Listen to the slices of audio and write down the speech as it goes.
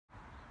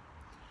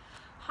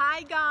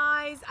Hi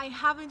guys, I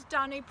haven't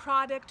done a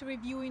product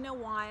review in a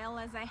while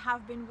as I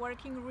have been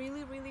working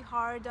really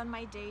hard on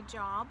my day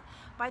job,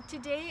 but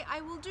today I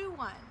will do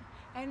one.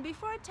 And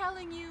before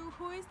telling you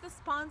who is the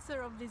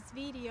sponsor of this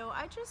video,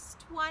 I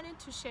just wanted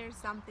to share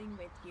something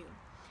with you.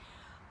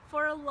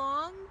 For a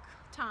long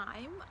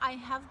time, I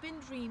have been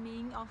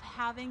dreaming of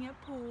having a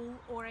pool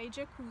or a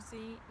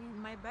jacuzzi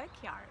in my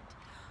backyard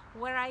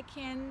where I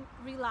can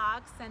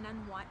relax and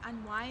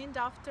unwind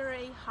after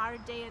a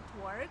hard day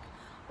at work,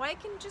 or I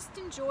can just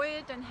enjoy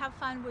it and have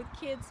fun with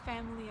kids,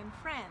 family, and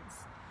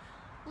friends.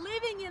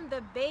 Living in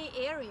the Bay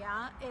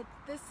Area,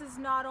 this is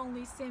not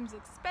only seems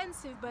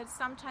expensive, but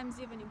sometimes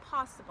even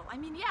impossible. I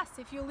mean, yes,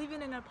 if you live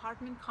in an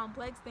apartment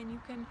complex, then you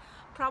can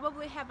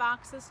probably have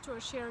access to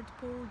a shared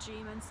pool,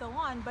 gym, and so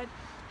on, but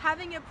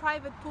having a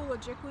private pool or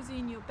jacuzzi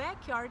in your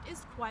backyard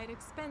is quite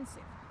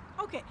expensive.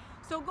 Okay,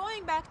 so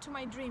going back to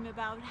my dream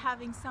about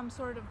having some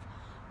sort of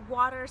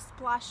water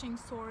splashing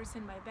source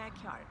in my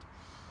backyard,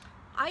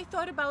 I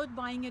thought about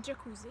buying a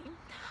jacuzzi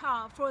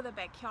for the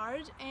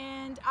backyard,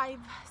 and I've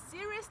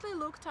seriously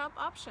looked up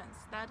options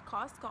that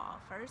Costco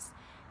offers,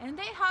 and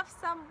they have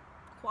some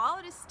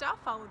quality stuff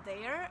out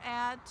there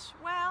at,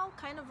 well,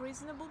 kind of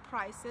reasonable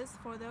prices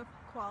for the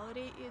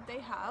quality they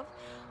have.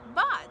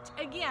 But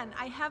again,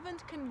 I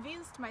haven't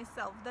convinced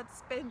myself that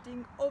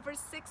spending over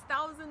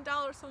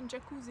 $6,000 on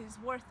jacuzzi is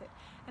worth it,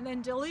 and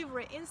then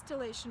delivery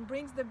installation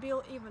brings the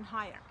bill even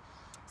higher.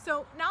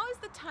 So now is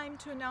the time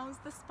to announce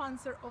the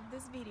sponsor of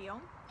this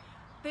video.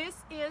 This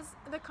is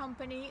the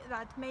company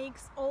that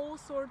makes all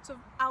sorts of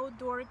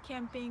outdoor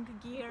camping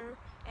gear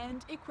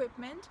and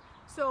equipment.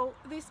 So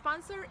the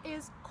sponsor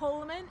is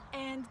Coleman,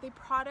 and the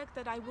product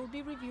that I will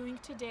be reviewing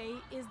today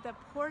is the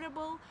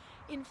portable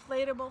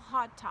inflatable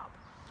hot tub.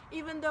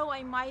 Even though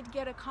I might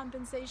get a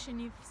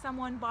compensation if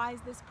someone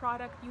buys this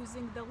product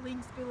using the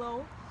links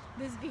below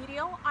this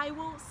video, I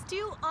will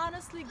still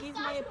honestly give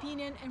my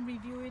opinion and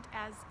review it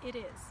as it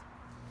is.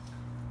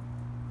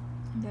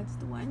 That's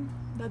the one.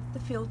 That's the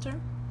filter.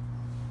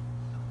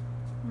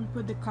 We'll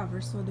put the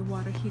cover so the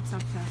water heats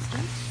up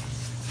faster.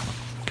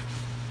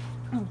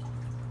 Oh,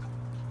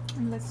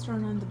 and let's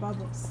turn on the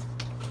bubbles.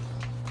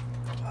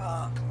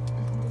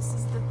 This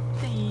is the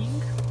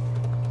thing,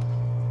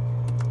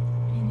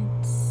 and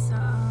it's I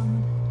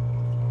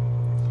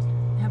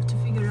have to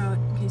figure out.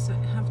 Okay, so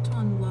I have to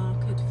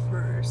unlock it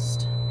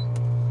first,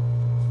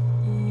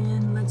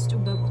 and let's do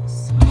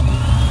bubbles.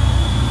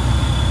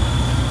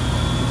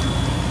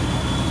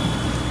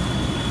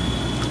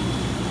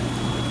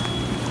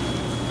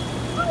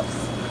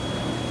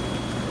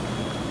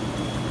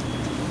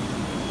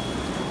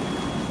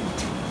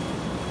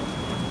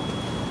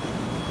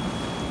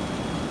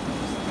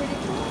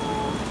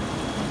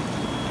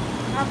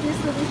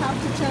 Obviously, we have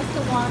to test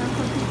the water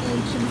for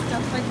pH and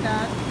stuff like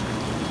that.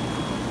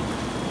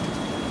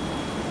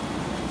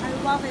 I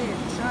love it.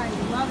 I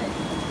love it.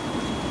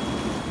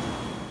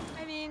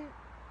 I mean,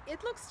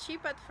 it looks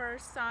cheap at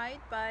first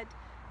sight, but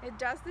it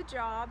does the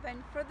job.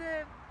 And for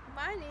the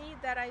money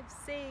that I've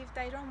saved,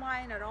 I don't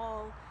mind at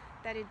all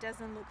that it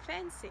doesn't look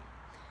fancy.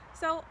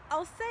 So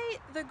I'll say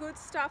the good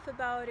stuff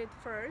about it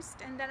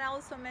first, and then I'll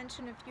also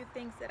mention a few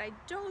things that I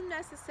don't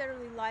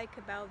necessarily like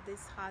about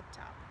this hot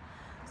tub.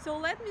 So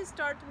let me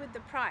start with the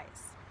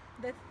price.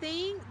 This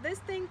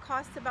thing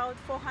costs about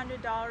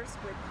 $400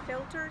 with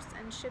filters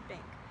and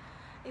shipping.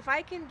 If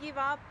I can give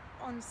up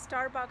on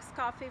Starbucks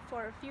coffee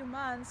for a few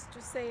months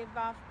to save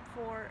up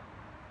for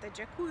the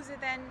jacuzzi,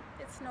 then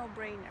it's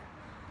no-brainer.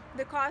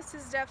 The cost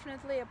is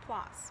definitely a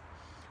plus.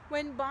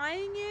 When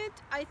buying it,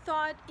 I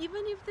thought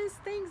even if this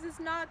thing is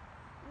not,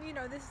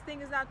 this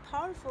thing is not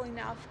powerful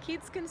enough,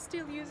 kids can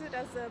still use it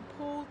as a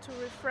pool to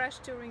refresh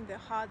during the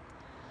hot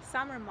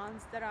summer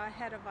months that are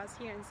ahead of us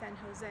here in San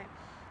Jose.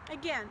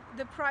 Again,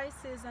 the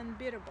price is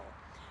unbeatable.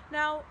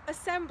 Now,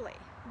 assembly.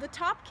 The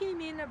top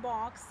came in a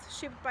box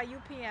shipped by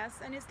UPS,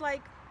 and it's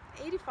like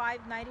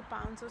 85-90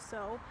 pounds or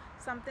so,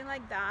 something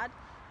like that,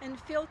 and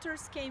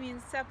filters came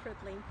in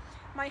separately.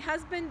 My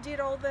husband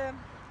did all the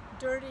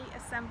dirty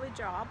assembly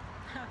job.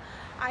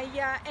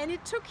 And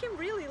it took him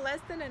really less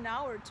than an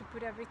hour to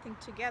put everything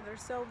together,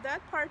 so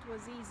that part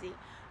was easy.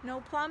 No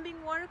plumbing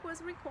work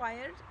was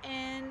required,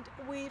 and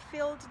we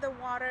filled the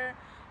water,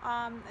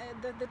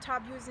 the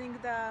tub, using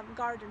the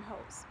garden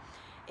hose.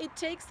 It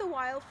takes a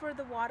while for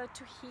the water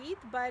to heat,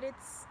 but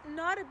it's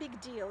not a big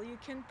deal. You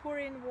can pour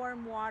in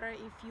warm water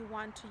if you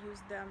want to use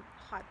the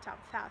hot tub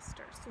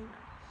faster,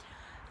 sooner.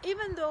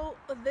 Even though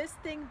this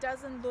thing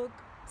doesn't look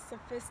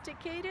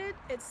sophisticated,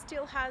 it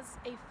still has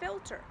a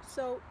filter,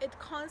 so it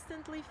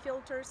constantly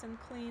filters and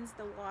cleans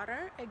the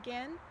water.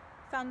 Again,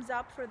 thumbs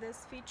up for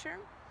this feature.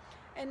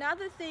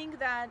 Another thing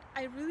that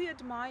I really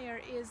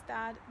admire is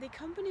that the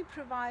company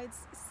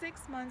provides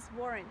 6 months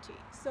warranty,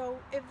 so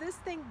if this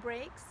thing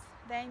breaks,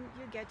 then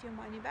you get your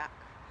money back.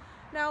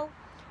 Now,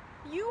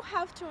 you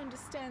have to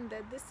understand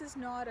that this is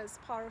not as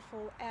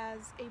powerful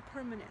as a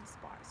permanent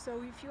spa.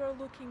 So if you're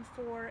looking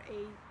for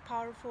a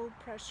powerful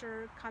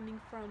pressure coming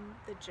from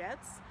the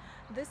jets,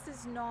 this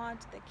is not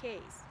the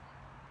case.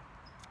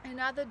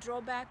 Another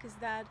drawback is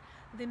that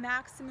the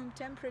maximum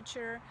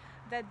temperature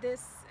that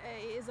this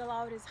is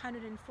allowed is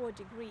 104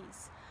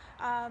 degrees.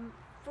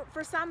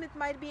 For some it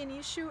might be an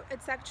issue.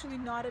 It's actually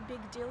not a big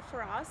deal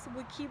for us.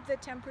 We keep the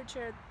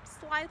temperature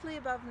slightly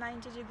above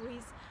 90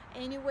 degrees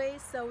anyway,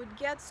 so it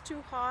gets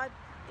too hot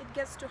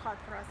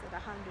for us at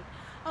 100.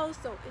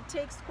 Also, it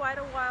takes quite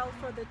a while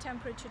for the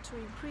temperature to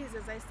increase.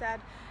 As I said,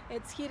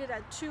 it's heated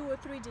at 2 or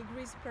 3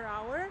 degrees per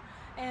hour,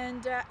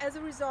 and as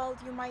a result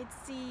you might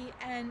see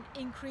an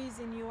increase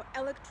in your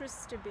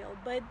electricity bill.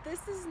 But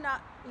this is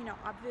not,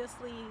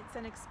 obviously it's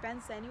an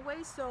expense anyway.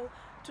 So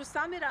to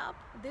sum it up,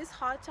 this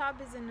hot tub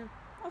is an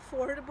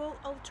affordable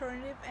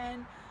alternative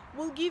and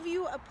will give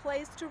you a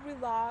place to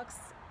relax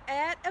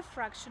at a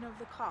fraction of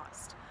the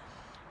cost.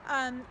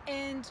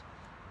 And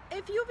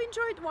if you've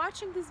enjoyed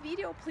watching this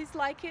video, please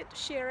like it,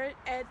 share it,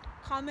 and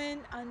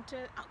comment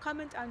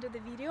under the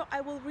video.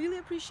 I will really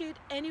appreciate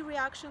any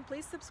reaction.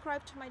 Please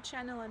subscribe to my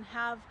channel and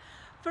have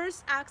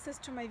first access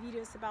to my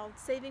videos about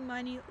saving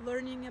money,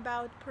 learning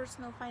about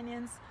personal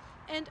finance,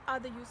 and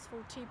other useful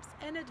tips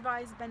and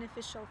advice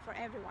beneficial for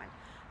everyone.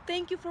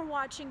 Thank you for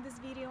watching this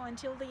video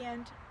until the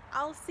end.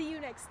 I'll see you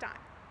next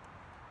time.